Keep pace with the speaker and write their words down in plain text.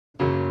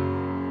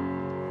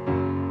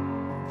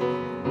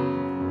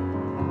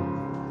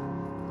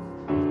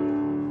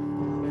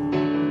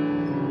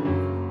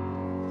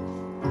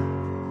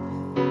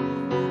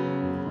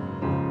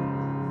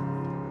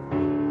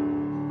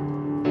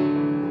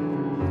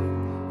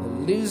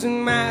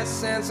losing my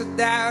sense of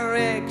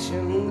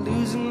direction,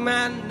 losing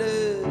my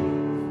nerve,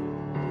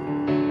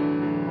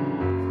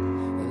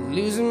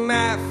 losing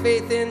my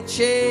faith in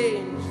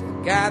change,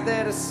 the God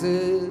that I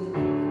serve.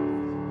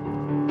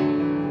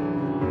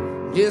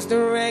 Just a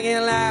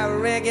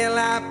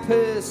regular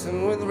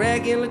person with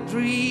regular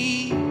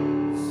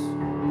dreams.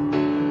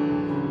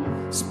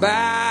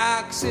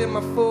 Sparks in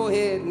my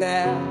forehead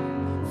now,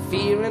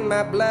 fear in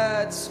my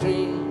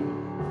bloodstream.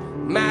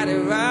 Mighty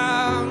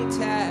wrong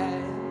time.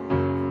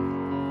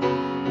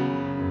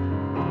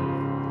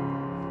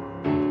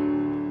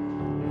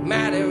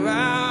 Mighty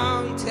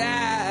wrong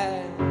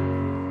time.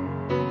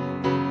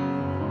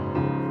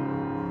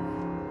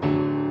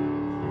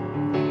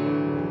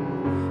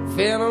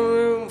 Fill a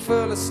room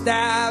full of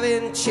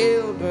starving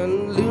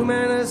children,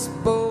 luminous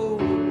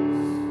bowls,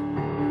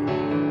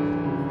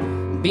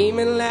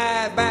 beaming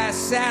light by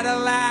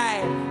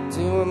satellite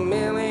to a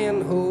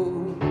million holes.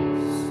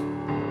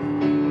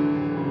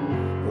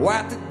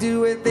 What to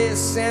do with this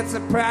sense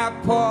of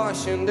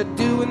proportion, to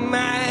do with my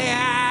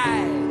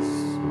eyes?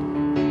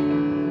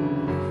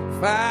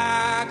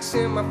 Fox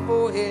in my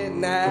forehead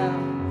now,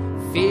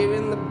 fear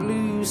in the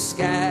blue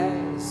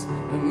skies,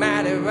 a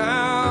mighty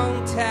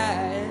wrong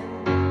time.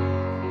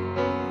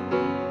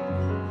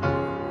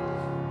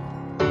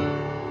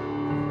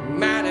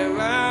 Mighty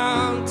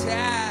wrong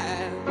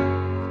time.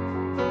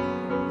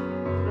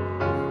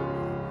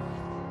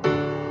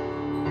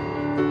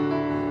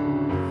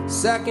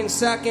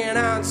 Sucking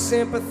on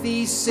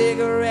sympathy,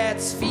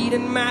 cigarettes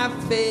feeding my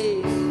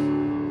face,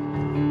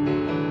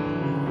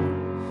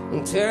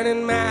 and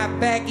turning my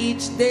back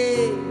each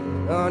day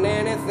on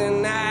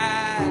anything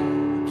I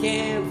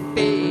can't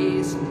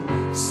face.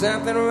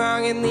 Something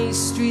wrong in these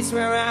streets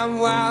where I'm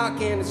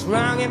walking, it's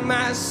wrong in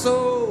my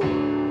soul.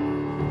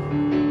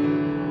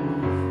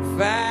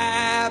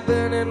 Fire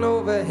burning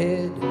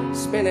overhead,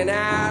 spinning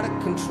out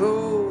of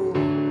control.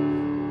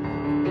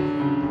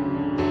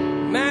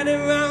 Mighty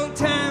wrong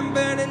time,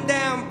 burning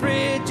down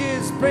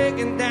bridges,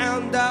 breaking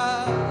down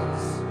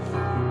doors.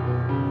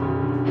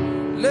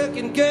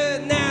 Looking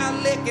good now,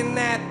 licking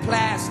that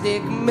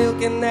plastic,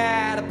 milking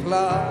that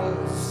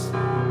applause.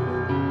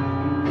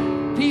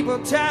 People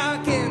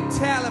talking,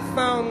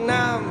 telephone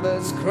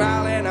numbers,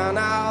 crawling on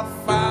all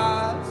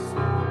fours.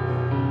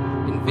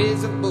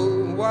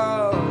 Invisible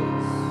walls.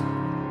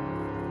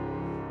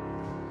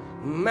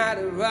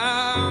 Mighty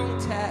wrong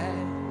time.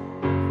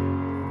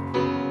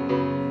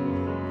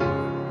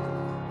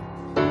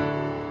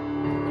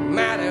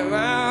 Mighty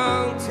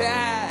wrong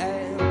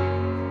time.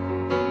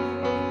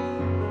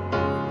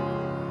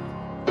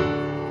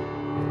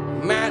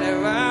 Mighty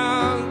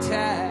wrong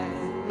time.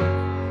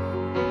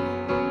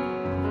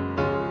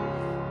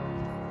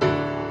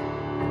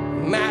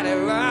 Mighty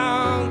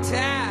wrong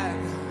time.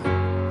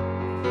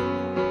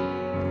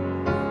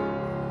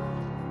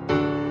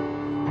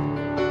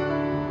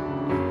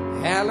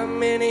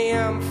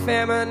 Aluminium,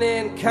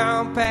 feminine,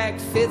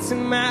 compact, fits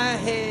in my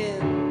head.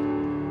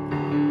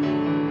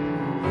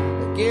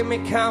 Give me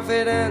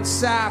confidence,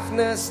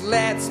 softness,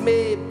 lets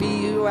me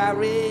be who I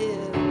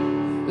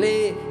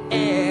really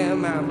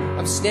am.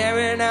 I'm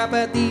staring up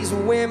at these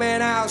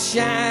women all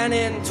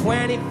shining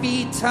 20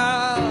 feet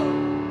tall,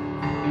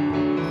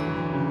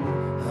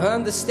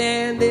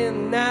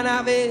 understanding none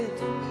of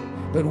it,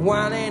 but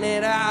wanting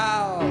it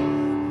all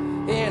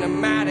in a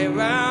mighty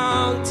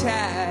wrong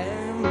time.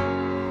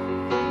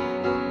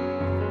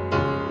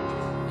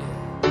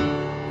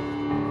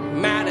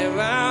 Mighty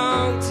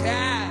wrong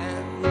time.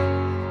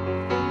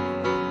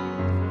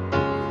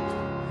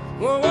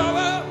 Whoa, whoa,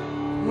 whoa.